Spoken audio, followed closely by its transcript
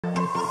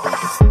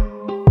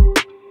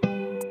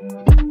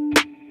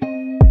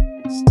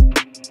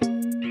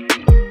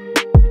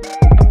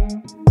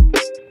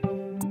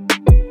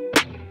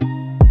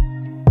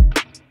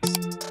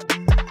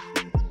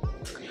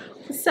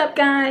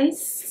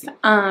guys,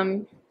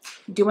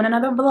 doing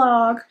another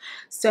vlog.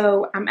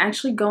 So I'm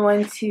actually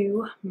going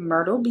to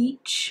Myrtle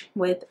Beach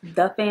with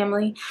the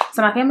family.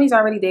 So my family's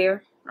already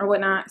there or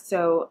whatnot,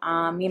 so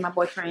me and my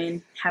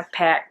boyfriend have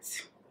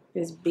packed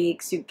this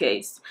big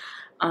suitcase,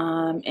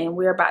 and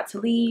we're about to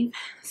leave.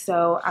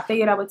 So I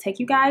figured I would take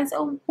you guys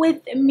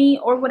with me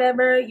or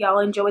whatever. Y'all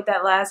enjoyed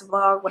that last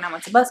vlog when I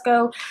went to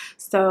Busco,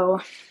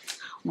 so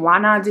why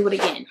not do it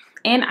again?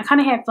 And I kind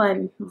of had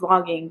fun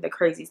vlogging the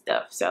crazy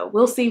stuff. So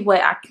we'll see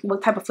what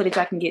type of footage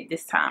I can get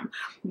this time.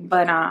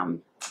 But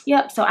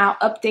yep, so I'll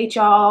update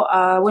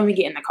y'all when we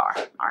get in the car.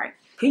 All right,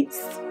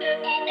 peace.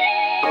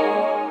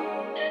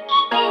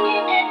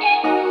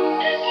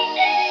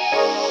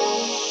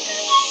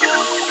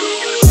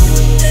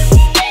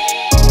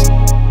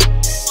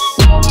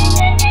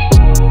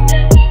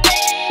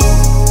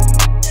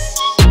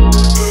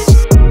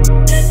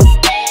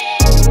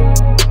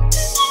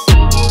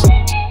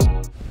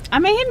 I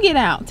made him get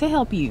out to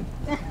help you.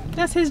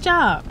 That's his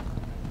job.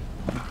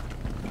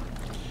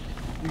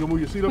 You gonna move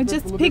your seat up? I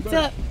just picked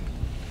up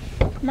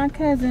my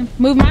cousin.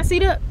 Move my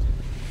seat up.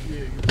 Yeah,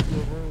 you get a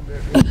little room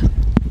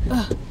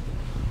there.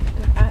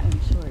 I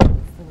am short.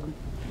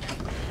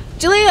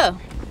 Jalea.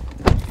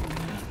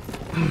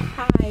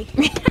 Hi.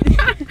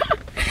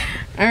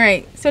 All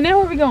right. So now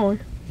where we going?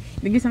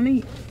 To get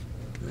something to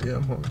eat. Yeah,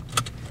 I'm hungry.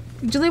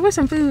 Jalea, where's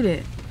some food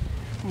at?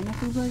 Ain't no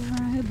food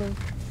around here, boo.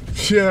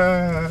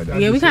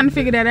 Yeah, we kind of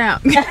figured that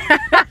out. We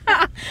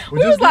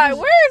was like,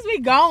 where is we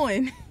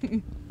going?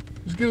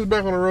 Just get us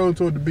back on the road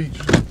toward the beach.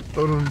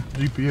 Throw it on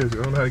GPS.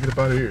 I don't know how to get up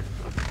out of here.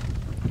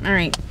 All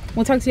right,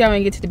 we'll talk to y'all when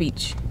we get to the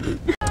beach.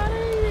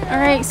 All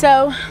right,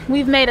 so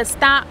we've made a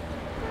stop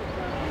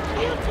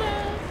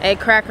at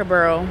Cracker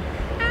Barrel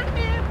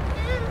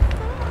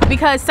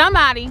because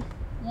somebody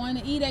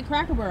wanted to eat at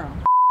Cracker Barrel.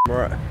 All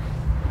right.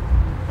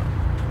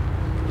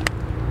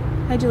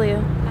 Hey,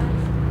 Julia.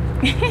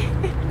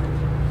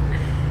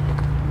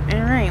 All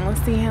right, let's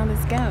see how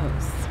this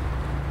goes.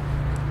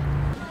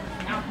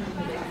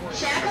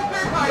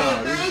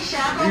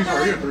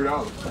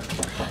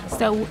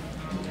 So,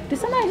 did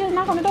somebody just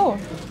knock on the door?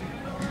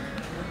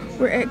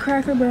 We're at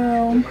Cracker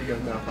Barrel,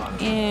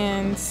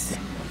 and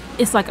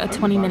it's like a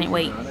 20-minute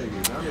wait.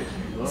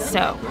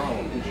 So,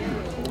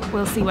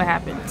 we'll see what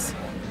happens.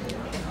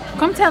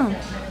 Come tell them.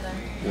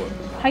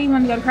 What? How you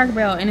want to go to Cracker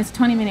Barrel and it's a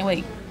 20-minute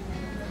wait?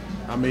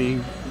 I mean,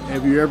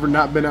 have you ever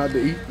not been out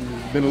to eat and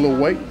there's been a little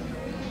wait?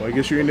 Well, I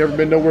guess you ain't never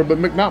been nowhere but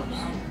McDonald's.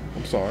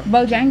 I'm sorry.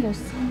 Bojangles.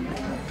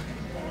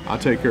 I'll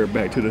take her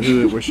back to the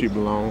hood where she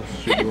belongs.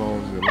 She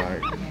belongs in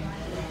like,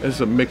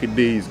 it's a Mickey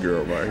D's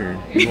girl right here.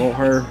 You want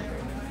her?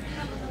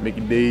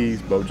 Mickey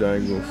D's,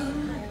 Bojangles,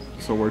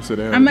 somewhere to sit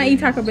down. I might eat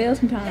Taco Bell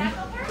sometime.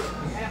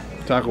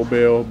 Taco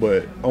Bell,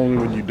 but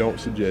only when you don't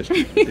suggest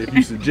it. If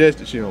you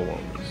suggest it, she don't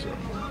want it. So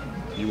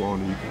you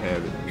want it, you can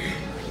have it.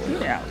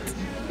 Get out.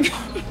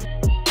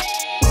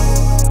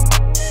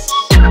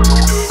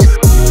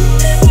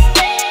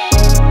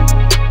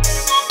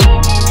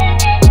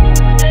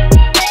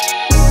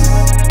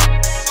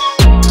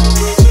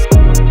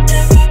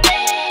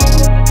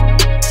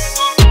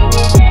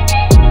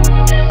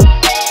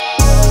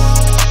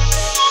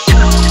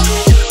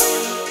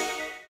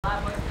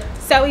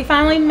 So we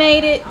finally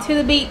made it to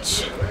the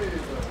beach.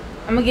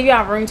 I'm gonna give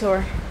y'all a room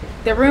tour.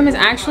 The room is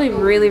actually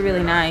really,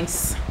 really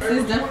nice.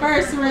 This is the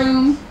first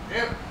room.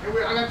 Yeah,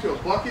 I got you a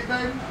bucket,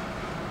 baby.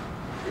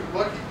 A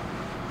bucket.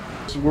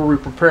 This is where we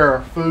prepare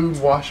our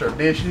food, wash our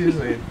dishes,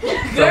 and stuff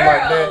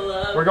like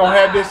that. We're gonna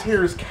have this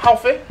here as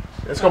coffee.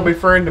 It's gonna be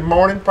for in the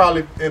morning,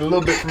 probably in a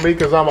little bit for me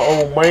because I'm an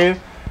old man.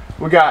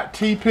 We got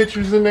tea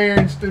pitchers in there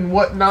and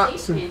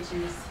whatnot.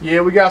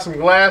 Yeah, we got some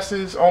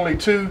glasses, only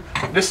 2.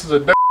 This is a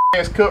dirty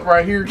ass cup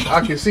right here.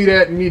 I can see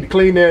that. You need to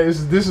clean that.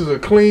 This is a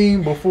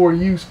clean before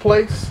use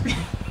place.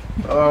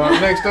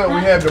 Next up, we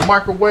have the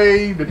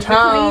microwave. The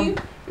time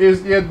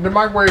is, yeah, the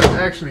microwave is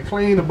actually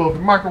clean. Above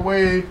the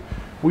microwave,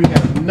 we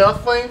have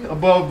nothing.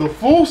 Above the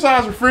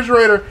full-size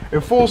refrigerator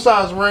and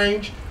full-size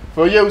range.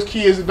 For those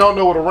kids that don't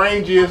know what a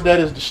range is,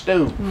 that is the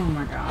stove. Oh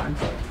my God.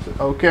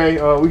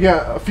 Okay, we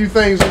got a few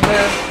things in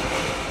there.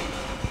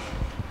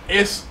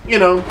 It's, you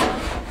know,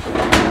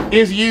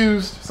 it's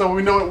used, so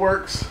we know it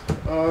works.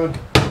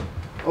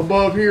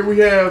 Above here, we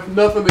have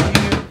nothing to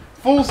eat.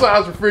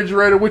 Full-size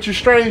refrigerator, which is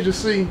strange to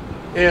see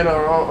in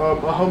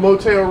a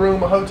motel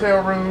room, a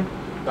hotel room.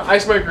 The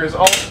ice maker is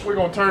off. We're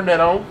gonna turn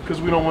that on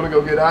because we don't want to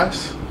go get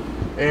ice,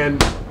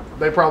 and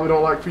they probably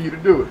don't like for you to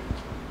do it.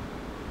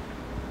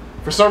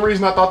 For some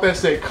reason, I thought that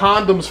said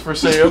condoms for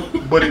sale,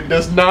 but it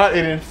does not.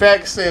 It in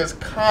fact says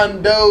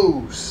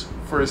condos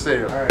for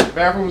sale. All right,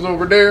 bathroom's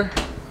over there.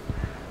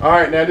 All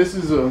right, now this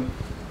is a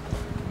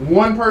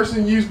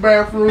one-person use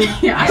bathroom.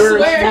 Yeah, I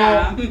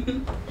swear.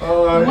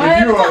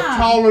 If you are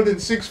taller than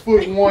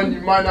 6'1",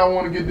 you might not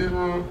want to get this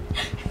room.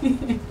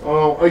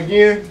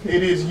 Again,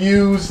 it is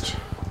used,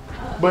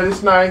 but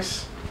it's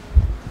nice,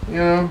 you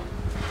know.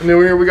 And then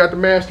here we got the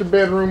master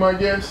bedroom, I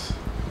guess.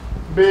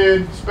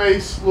 Bed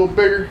space, a little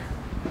bigger.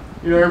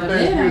 You know,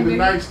 everything's good. The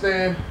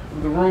nightstand,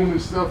 the room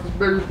itself is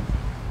bigger.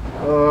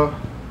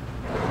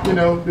 You you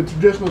know, the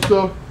traditional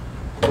stuff.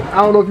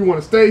 I don't know if you want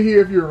to stay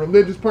here. If you're a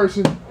religious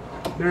person,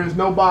 there is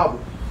no Bible.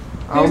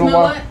 I don't know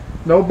why.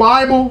 No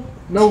Bible,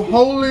 no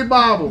Holy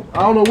Bible. I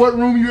don't know what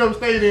room you ever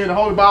stayed in. The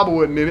Holy Bible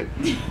wasn't in it.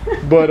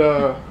 But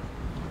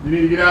you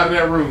need to get out of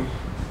that room.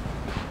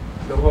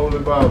 No Holy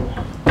Bible.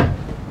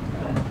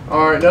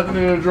 Alright, nothing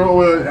in the drawer.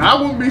 Well,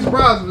 I wouldn't be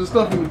surprised if there's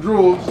stuff in the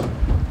drawers.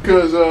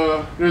 Because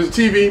there's a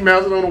TV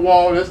mounted on the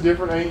wall. That's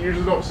different. I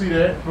usually don't see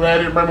that. Glad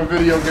I didn't bring my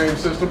video game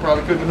system.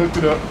 Probably couldn't have hooked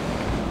it up.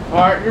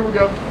 Alright, here we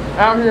go.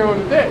 Out here on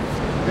the deck.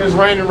 It's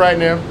raining right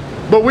now.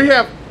 But we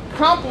have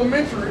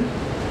complimentary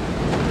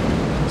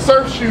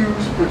surf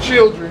shoes for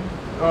children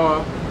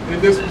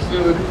in this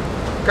facility.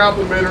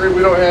 Complimentary.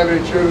 We don't have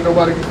any children.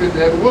 Nobody can fit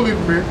that. But we'll leave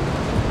them here.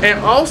 And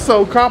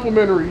also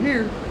complimentary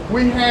here,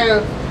 we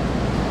have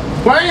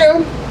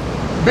BAM!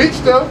 Beach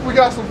stuff. We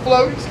got some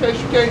floaties in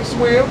case you can't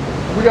swim.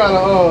 We got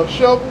a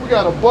shovel. We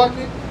got a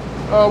bucket.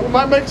 We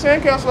might make a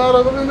sandcastle out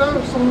of it. Who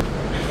knows?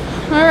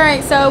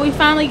 Alright, so we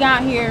finally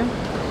got here.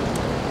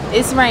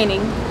 It's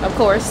raining, of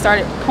course.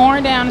 Started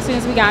pouring down as soon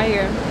as we got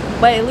here.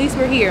 But at least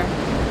we're here.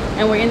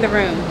 And we're in the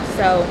room.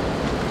 So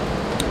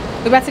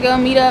we're about to go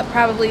meet up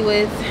probably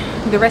with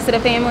the rest of the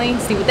family.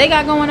 See what they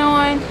got going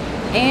on.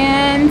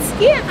 And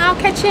yeah, I'll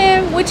catch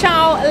him with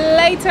y'all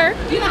later.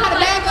 You know how to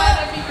back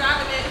up?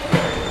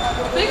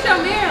 Fix your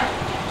mirror.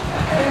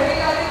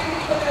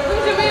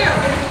 Fix your mirror.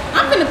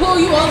 I'm finna pull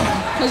you over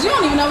because you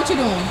don't even know what you're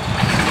doing.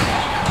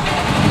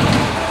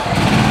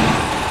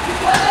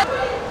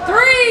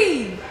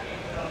 3.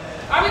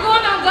 Are we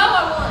going on go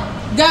or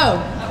 1? Go.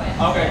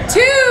 Okay. 2,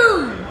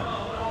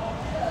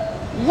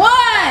 1.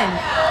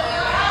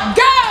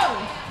 Go.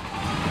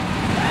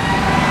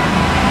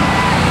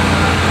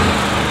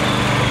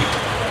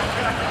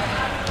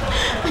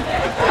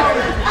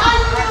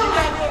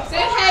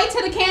 Say hey to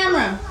the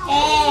camera.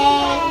 Hey.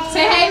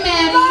 Say hey,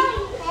 Maddie.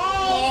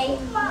 Hey.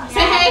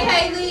 Say hey,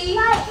 Haley.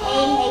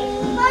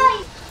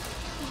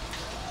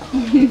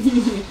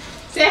 Hey.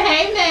 Say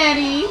hey,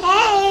 Maddie.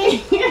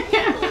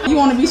 Hey. You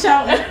want to be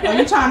shouting? Or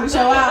you trying to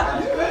show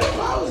out?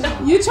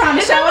 You trying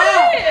to show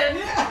out?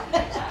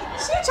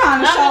 She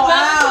trying to show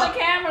out. I'm the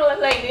camera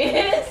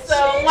lady, so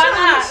why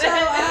not? Show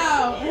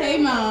out. Hey,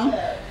 Mom.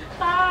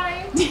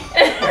 Hi.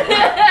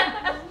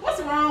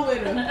 What's wrong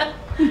with her?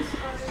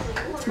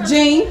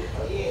 Jean.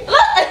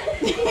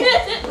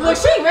 Look,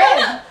 she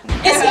ready.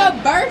 It's your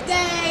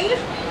birthday.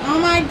 Oh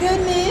my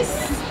goodness.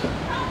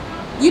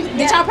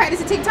 Did y'all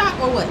practice a TikTok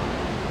or what?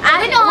 I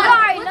already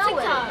know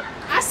it.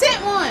 I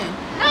sent one.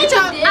 No,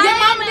 your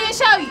mama didn't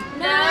show you?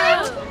 No.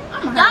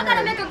 Y'all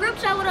gotta make a group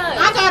show with us.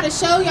 I gotta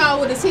show y'all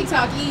what a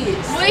TikTok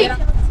is.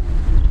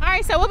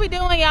 Alright, so what we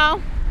doing,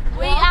 y'all?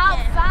 We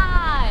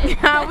outside.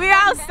 We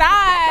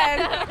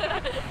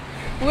outside.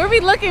 What are we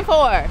looking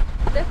for?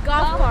 The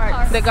golf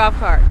carts. The golf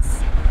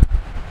carts.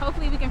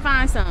 Hopefully we can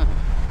find some.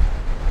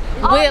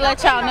 We'll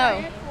let y'all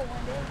know.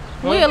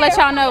 We'll let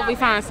y'all know if we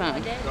find some.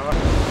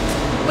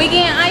 We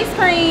getting ice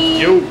cream.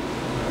 Yo.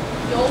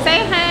 Say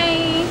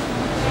hey.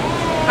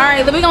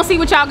 Alright, we're gonna see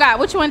what y'all got.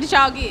 Which one did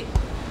y'all get?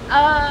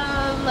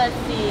 Let's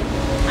see.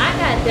 I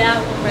got that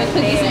one right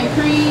Cookies there. and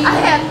cream. I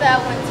have that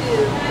one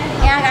too.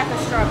 And I got the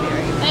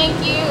strawberry. Thank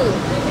you.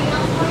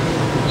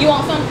 You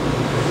want some?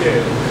 Yeah.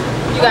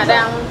 You got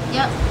that one?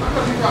 Yep.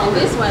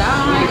 This one.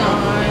 Oh my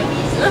god.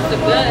 That's the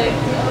good.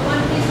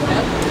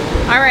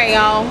 Alright,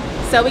 y'all.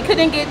 So we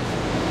couldn't get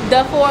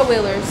the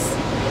 4-wheelers.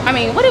 I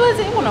mean, what was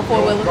it? It wasn't a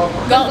 4-wheeler.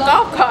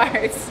 Golf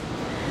carts.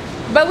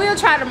 But we'll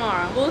try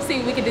tomorrow. We'll see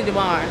what we can do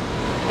tomorrow.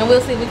 And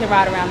we'll see if we can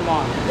ride around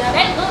tomorrow.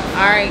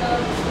 Alright.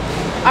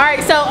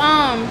 Alright, so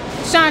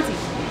Shanti.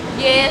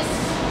 Yes.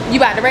 You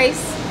about to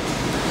race?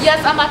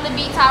 Yes, I'm about to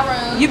beat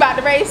Tyrone. You about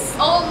to race?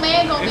 Old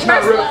man gonna It's be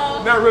not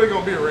hurt. really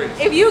gonna be a race.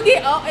 If you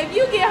get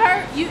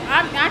hurt,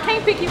 I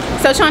can't pick you.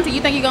 So Shanti,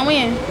 you think you're gonna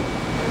win?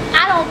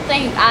 I don't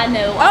think I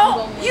know.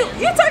 Oh, you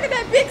talking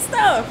that big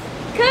stuff.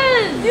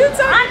 Cause You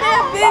talking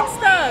that big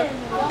stuff.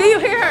 Do you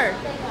hear her?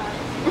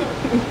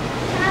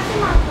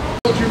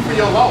 Thank you for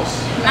your loss.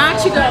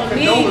 Not you gonna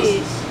need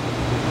it.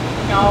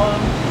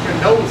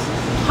 Condolences.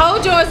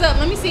 Hold yours up.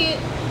 Let me see it.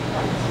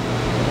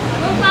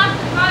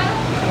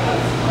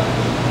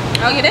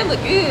 Oh yeah, that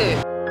look good.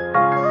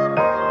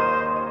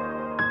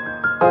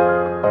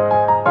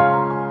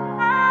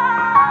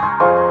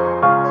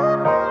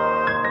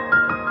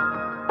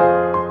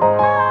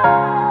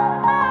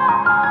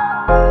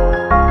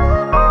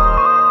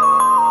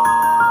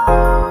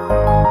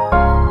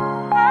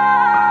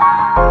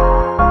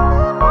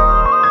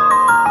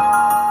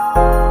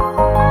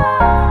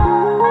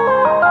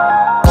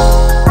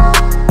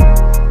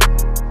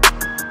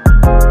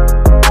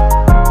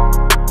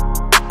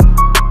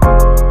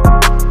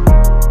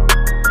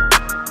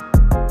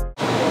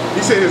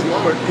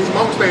 His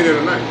mama stayed there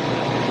tonight.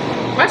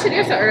 Why she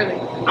there so early? I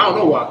don't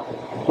know why,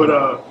 but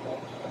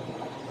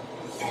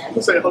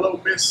I'm say hello,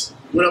 miss.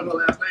 Whatever her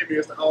last name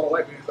is, to all the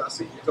white men I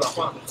see until I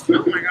find her.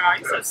 Oh my god,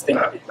 you so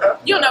stupid.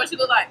 You don't know what you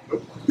look like.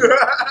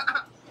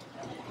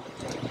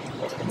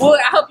 Boy,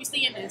 I hope you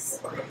seeing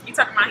this. You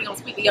talking about he gonna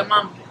speak to your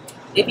mama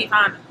if he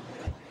find her.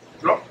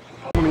 No.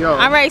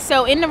 All right,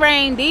 so in the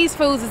rain, these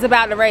foods is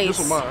about to race.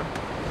 This one mine.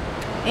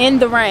 In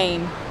the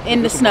rain,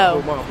 in the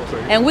snow,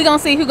 and we gonna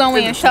see who gonna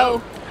win.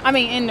 So, I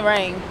mean, in the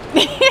rain.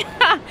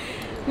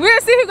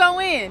 We'll see who gonna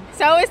win.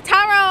 So it's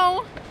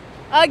Tyrone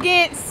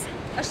against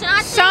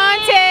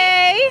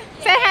Shantae.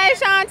 Say hey,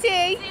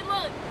 Shantae. See,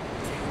 look,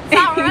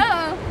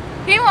 Tyrone,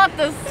 he want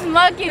the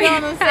smoke, you know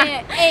what I'm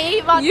saying?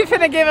 Hey, You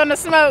finna give him the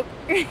smoke.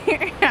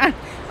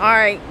 All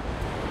right,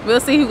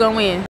 we'll see who gonna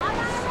win.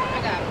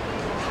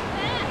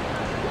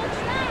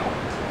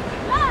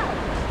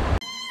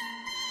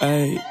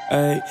 Ay,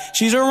 ay.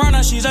 She's a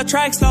runner, she's a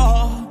track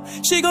star.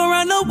 She gon'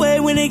 run away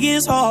when it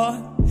gets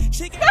hard.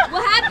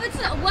 What happened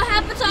to all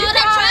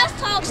that trash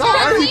talk?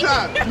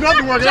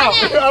 Nothing working out.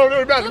 I don't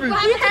know about me.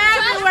 He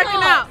has been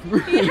working out.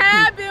 He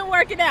has been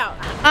working out.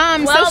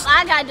 Well,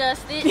 I got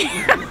dusted.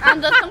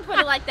 I'm just gonna put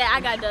it like that. I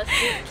got dusted.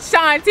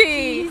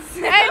 Shantae,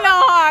 ain't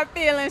no hard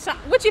feelings.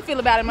 What you feel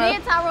about it, Mo? Me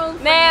and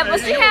Tyrone, man, but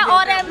she had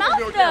all that mouth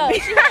though.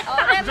 She had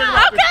all that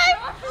mouth. Okay.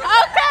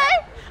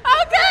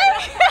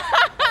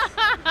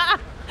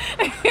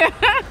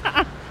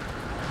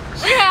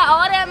 She had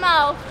all that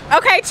mouth.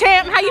 Okay,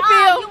 champ, how you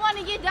feel? You want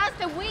to get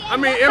dusted? We ain't. I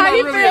mean, left am I How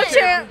you really feel, a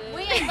champ?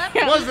 We ain't left.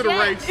 Was it a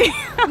race?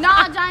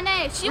 Nah,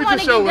 Johnny, she We want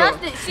to can show get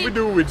up. dusted. We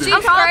do what we do.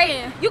 She's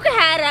talking. You can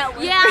have that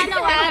one. Yeah, I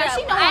know.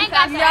 She know I ain't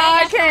got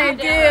Y'all can't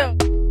deal.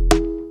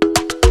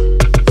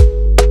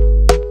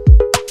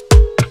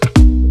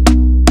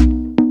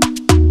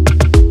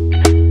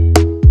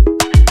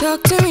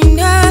 Talk to me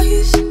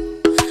nice,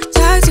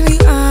 talk to me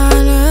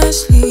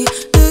honestly.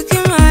 Look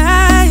in my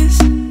eyes,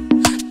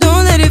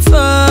 don't let it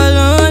fall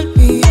on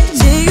me.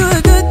 Say you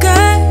a good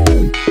guy,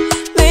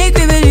 make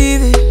me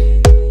believe it.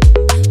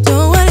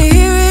 Don't wanna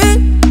hear it,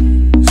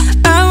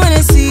 I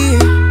wanna see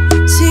it.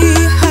 See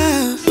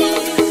how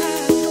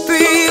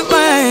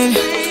rewind,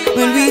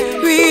 when we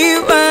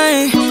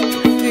rewind,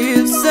 it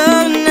feels so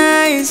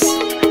nice.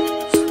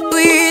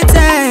 We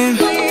time,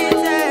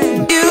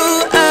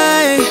 you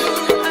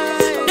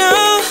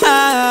know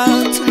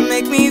how to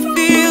make me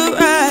feel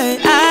right.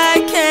 I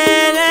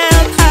can't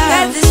help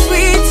got this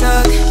sweet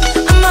talk.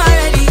 I'm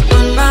already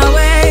on my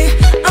way.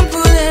 I'm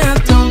pulling up,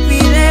 don't be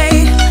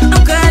late.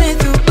 I'm cutting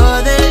through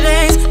all the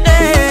lanes.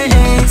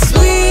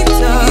 Sweet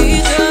talk. You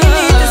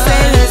need to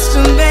say less to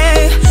me.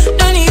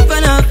 No need for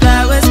no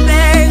flowers,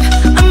 babe.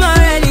 I'm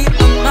already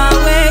on my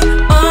way.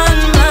 On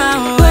my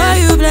way. Why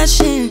you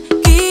blushing?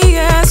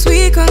 Yeah,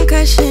 sweet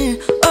concussion.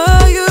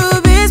 Oh, you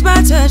miss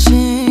my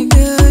touching.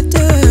 Good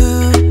do.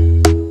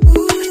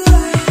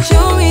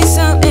 Show me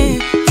something,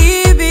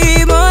 give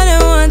me more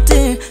than one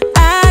thing.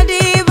 I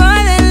need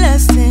more than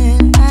less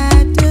than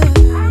I do.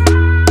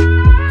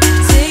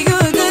 Say you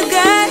a good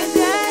guy,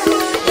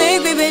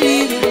 make me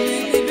believe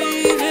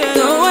it.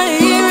 Don't wanna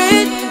hear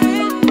it,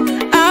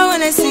 I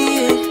wanna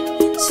see it.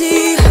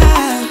 See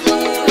how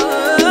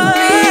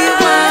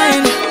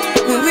rewind,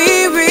 when we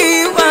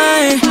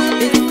rewind,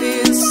 it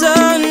feels so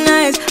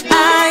nice.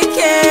 I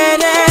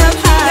can't help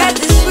got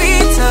this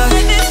sweet talk.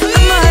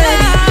 I'm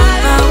already on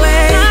my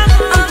way.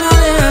 I'm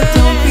pulling up,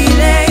 don't be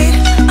late.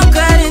 I'm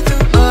cutting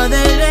through all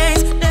the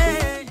lanes.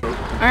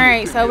 All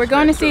right, so we're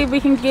going to see if we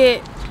can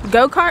get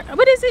go-kart.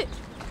 What is it?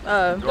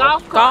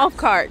 Golf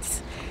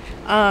carts.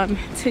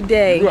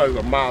 Today. You guys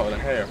a mile and a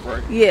half,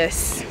 right?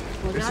 Yes.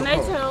 Johnny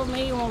told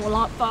me you want a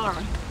lot far.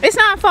 It's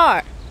not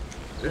far.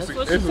 That's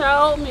what she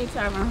told me,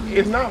 Tyrone.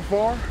 It's not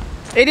far.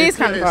 It is It's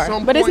kind of at far,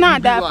 some but it's point not you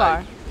be that like,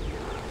 far.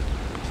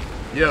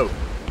 Yo,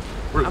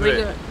 where's Are we it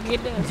good? at?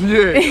 Get there.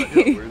 Yeah,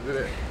 where's it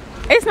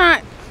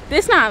at?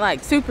 It's not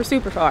like super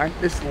far.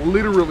 It's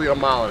literally a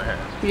mile and a half.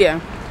 Yeah.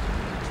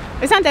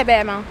 It's not that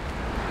bad, Mom.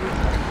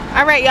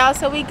 All right, y'all,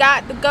 so we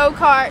got the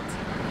go-kart.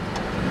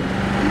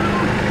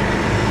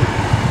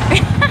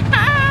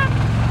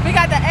 We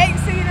got the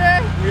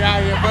 8-seater. We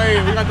out here,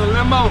 babe. We got the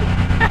limo.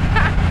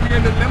 We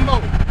in the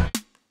limo.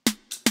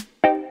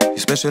 You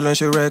special and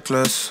she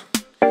reckless.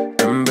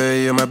 Remember,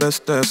 you're my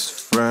bestest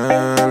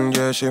friend.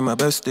 Yeah, she my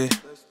bestie.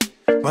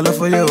 My love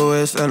for you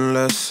is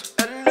endless.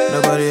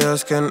 Nobody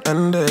else can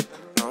end it.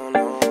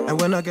 And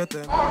when I get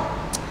there.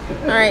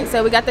 All right,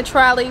 so we got the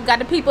trolley. We got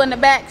the people in the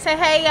back. Say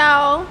hey,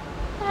 y'all.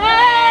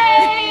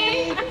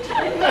 Hey!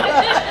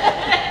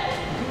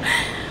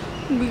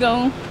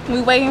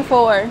 We waiting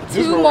for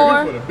two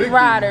more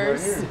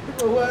riders. This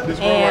one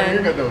right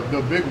here got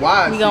the big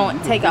wide. We gonna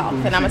take off,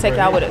 and I'm gonna take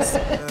y'all with us.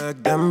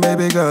 Then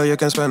baby girl, you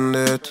can spend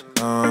it.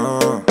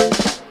 And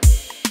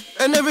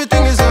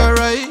everything is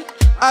alright.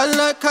 I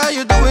like how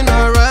you doing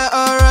alright,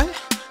 alright.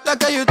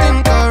 Like how you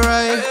think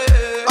alright.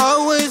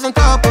 Always on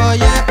top, oh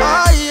yeah,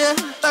 oh yeah.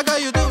 Like how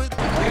you do it.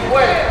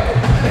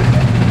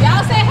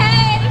 Y'all say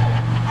hey.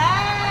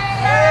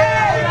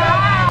 Hey.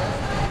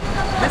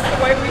 This is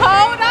the way we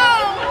hold on.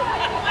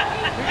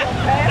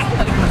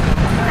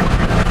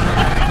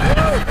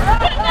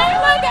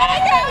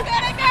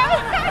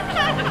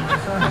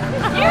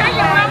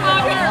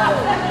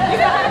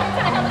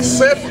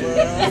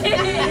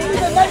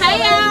 Hey,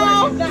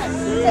 y'all.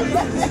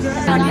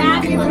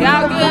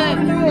 Y'all good?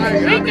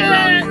 We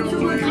good.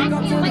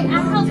 Wait,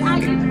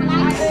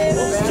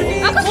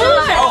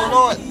 Oh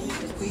Lord.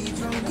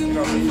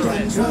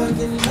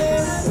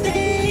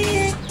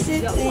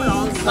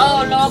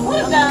 Oh no,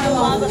 put it down,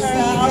 mother.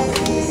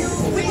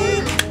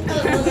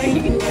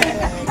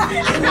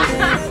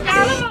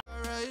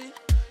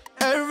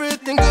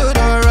 Everything good,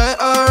 alright,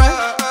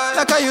 alright.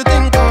 Like how you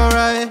think,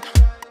 alright.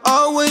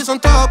 Always on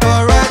top,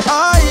 alright,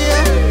 oh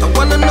yeah. I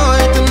wanna know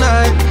it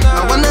tonight.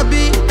 I wanna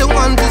be the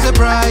one to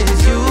surprise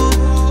you.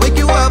 Wake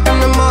you up in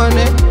the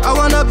morning. I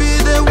wanna be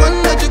the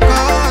one that you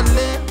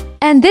calling.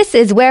 And this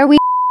is where we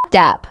f***ed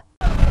up.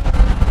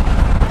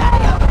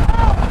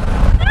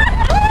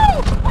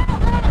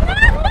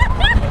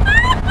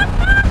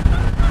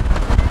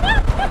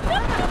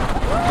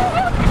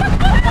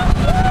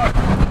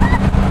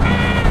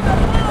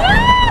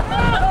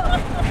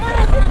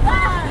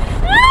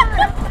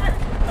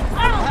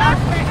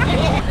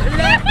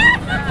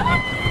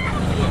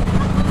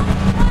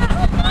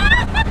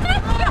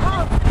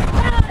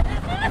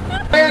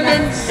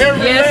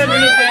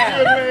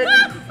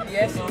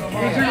 Yes. You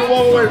can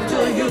walk away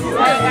from you.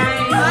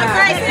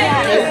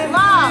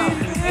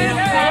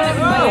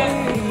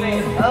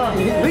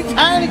 We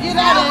trying to get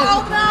out of here.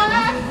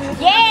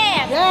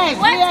 Yeah. Yes,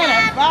 What we had a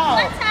time? ball.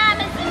 What time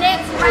is the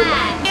next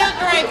ride? Still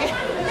drinking.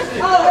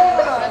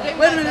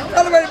 Wait a minute,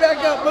 elevator back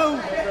up, move.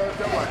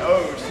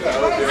 Oh, shit.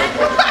 All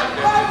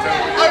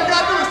you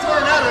gotta do is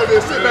turn out of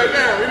this, sit back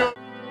down, you know?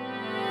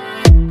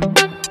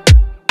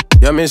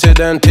 Jag minns ju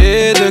den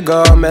tid du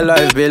gav mig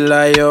life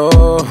billar, yo.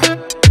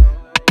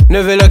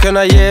 Nu vill jag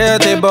kunna ge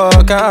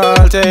tillbaka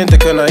allt jag inte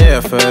kunna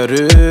ge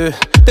förut.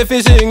 Det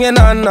finns ju ingen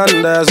annan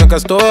där som kan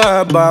stå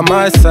här by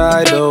my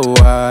side, oh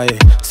why.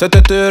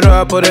 Sättet du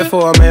rör på det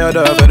får mig att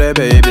dö för dig,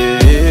 baby.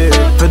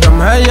 För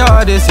de här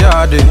yardis,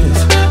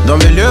 de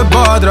vill ju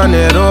bara dra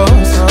ner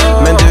oss.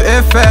 Men du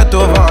är fett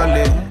och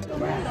vanlig.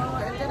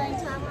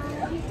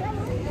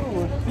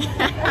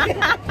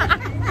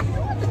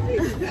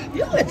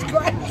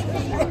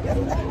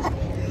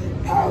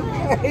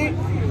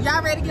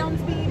 Y'all ready to get on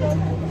the speedboat?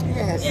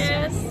 Yes.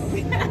 Yes.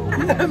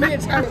 Me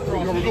and Charlie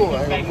going. I'm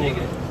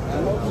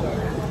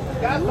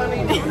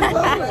going. We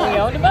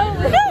on the boat.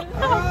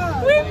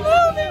 We're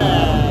moving.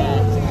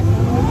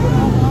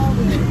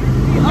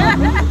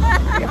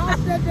 Off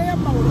that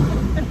damn motor.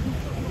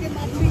 Get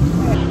my feet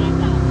wet.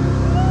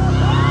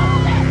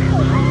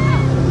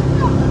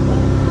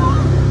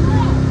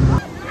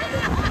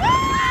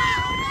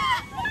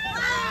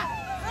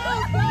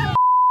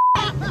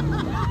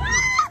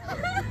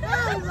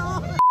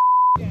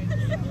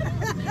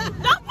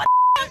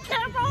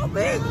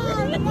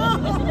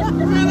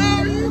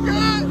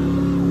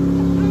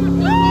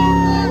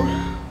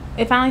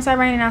 It finally started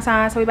raining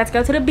outside, so we're about to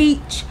go to the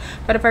beach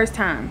for the first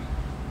time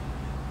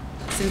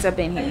since I've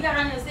been You here. got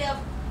on yourself.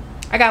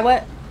 I got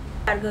what?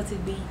 Gotta go to the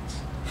beach.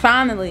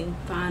 Finally.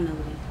 Finally.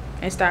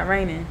 It started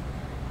raining.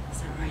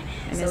 It's alright.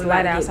 And So it's we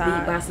light about to get outside.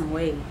 beat by some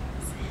waves.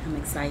 I'm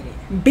excited.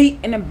 Beat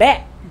in the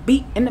back.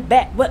 Beat in the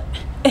back. What?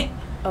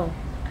 Oh,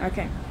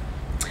 okay.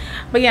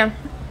 But yeah.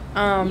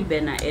 You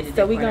better not edit So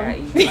that we part gonna. out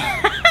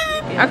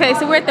either. Okay,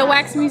 so we're at the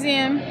Wax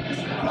Museum.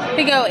 Here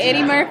we go,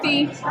 Eddie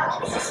Murphy.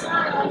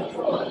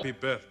 Happy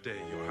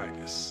birthday, Your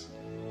Highness.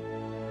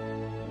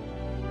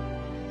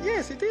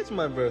 Yes, it is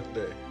my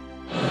birthday.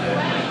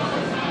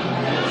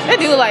 That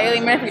dude look like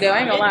Eddie Murphy though, I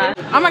ain't gonna lie.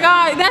 Oh my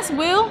God, that's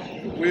Will?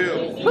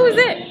 Will. Who is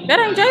it? That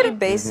ain't Jada?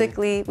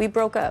 Basically, we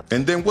broke up.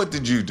 And then what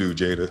did you do,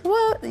 Jada?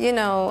 Well, you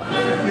know,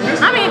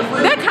 I mean,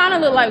 that kind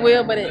of look like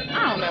Will, but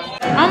I don't know.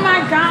 Oh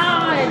my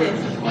God.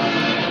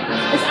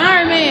 It's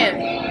Iron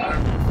Man.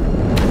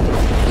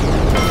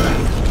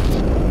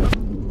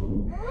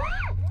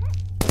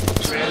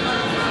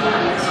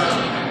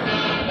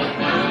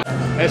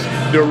 That's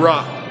The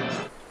Rock.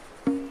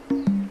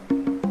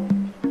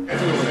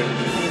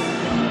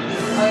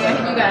 Oh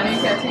yeah, you got a new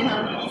tattoo,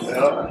 huh?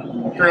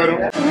 Yep. Curled him.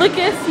 Look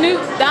at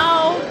Snoop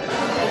Dogg.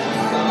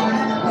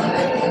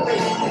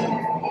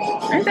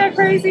 Ain't that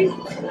crazy?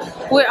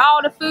 With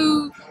all the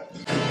food,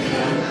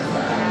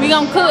 we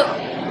gonna cook.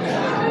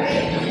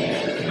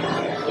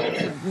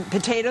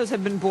 Potatoes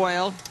have been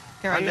boiled.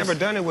 Here, I've never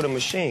done it with a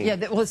machine. Yeah,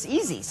 well, it's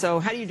easy. So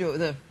how do you do it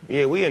with a...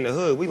 Yeah, we in the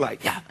hood. We like,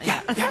 I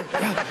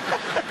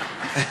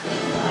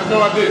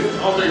know I did.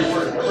 I'll make it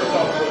work.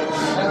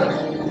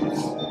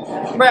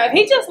 Bruh, if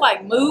he just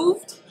like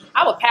moved,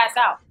 I would pass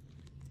out.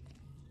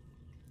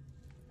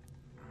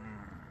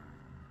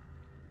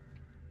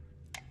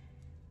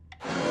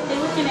 They're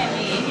looking at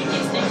me and he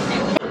keeps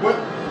thinking. What?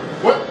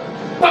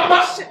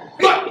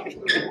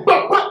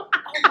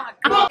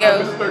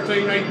 Go. Mr.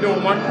 13, how you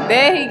doing, Mike?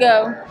 There he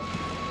go.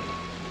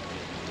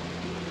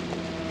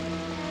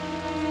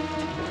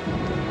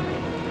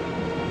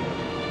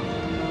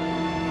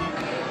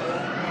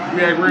 We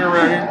had green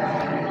around here.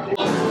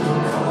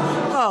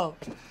 Oh.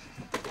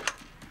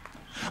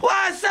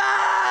 What's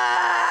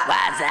up?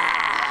 What's up?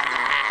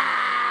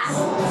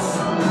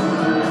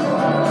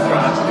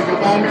 Got you nigga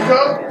on me,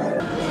 cup.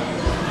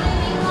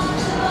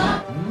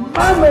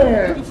 My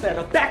man. you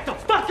better back the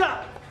fuck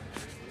up.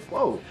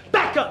 Whoa.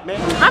 Back up, man.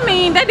 I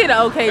mean, they did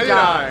an okay They did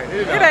job. alright, they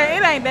did It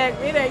ain't that.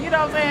 It ain't. You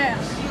know what I'm saying?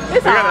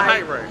 It's They got a alright.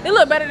 height range. They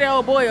look better than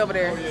old boy over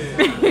there.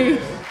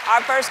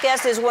 Our first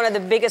guest is one of the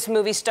biggest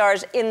movie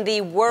stars in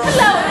the world.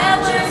 Hello,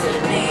 Ellen.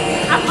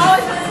 I've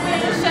always been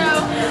to your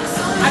show.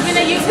 I've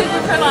been a YouTuber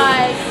for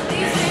like,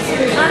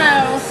 I don't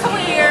know, a couple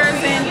years,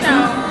 and you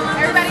know,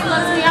 everybody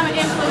loves me. I'm an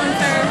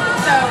influencer,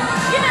 so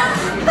you know.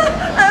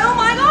 Oh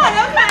my God,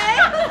 okay.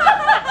 Oh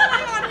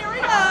my God, here we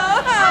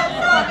go.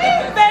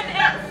 Then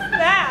it's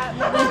that.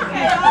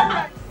 Okay, all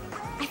right.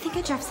 I think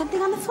I dropped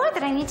something on the floor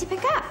that I need to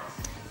pick up.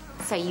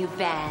 So you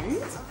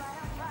bend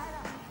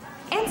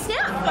and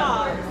snap.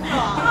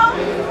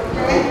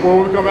 Where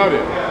will we come out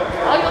at?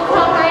 Oh, you'll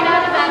come right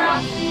out of that.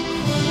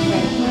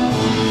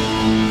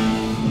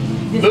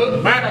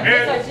 Look back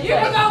at You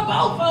can go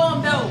both of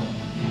them though.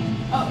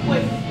 Oh,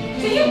 wait.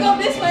 So you go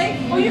this way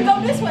or you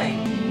go this way?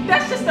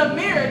 That's just a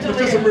mirror, Jalea. It's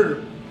just a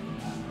mirror.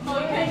 Oh,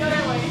 you can't go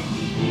that way.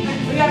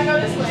 We gotta go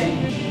this way.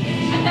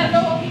 And that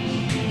door.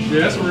 Yeah,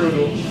 that's a real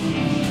door.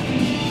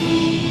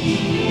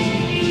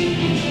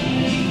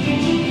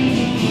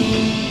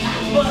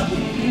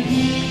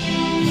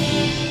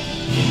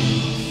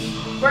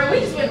 Bro, we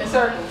just went in a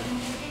circle.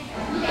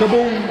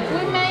 Kaboom.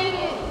 We made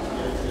it.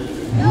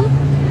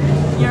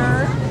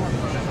 You're.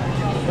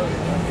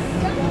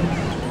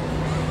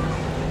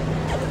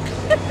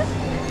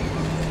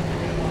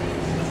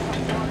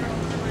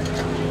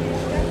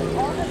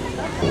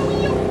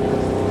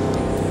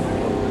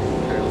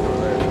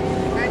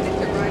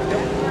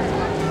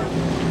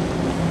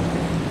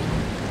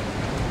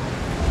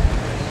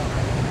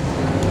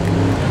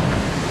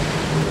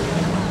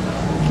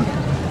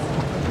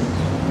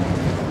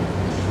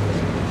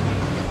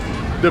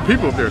 The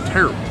people up there are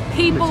terrible.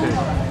 People,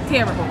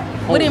 terrible.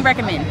 Wouldn't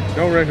recommend.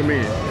 Don't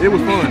recommend. It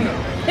was fun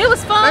though. It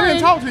was fun. They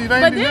didn't talk to you.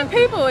 They but didn't do then nothing.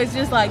 people is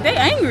just like, they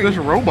angry. There's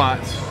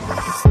robots.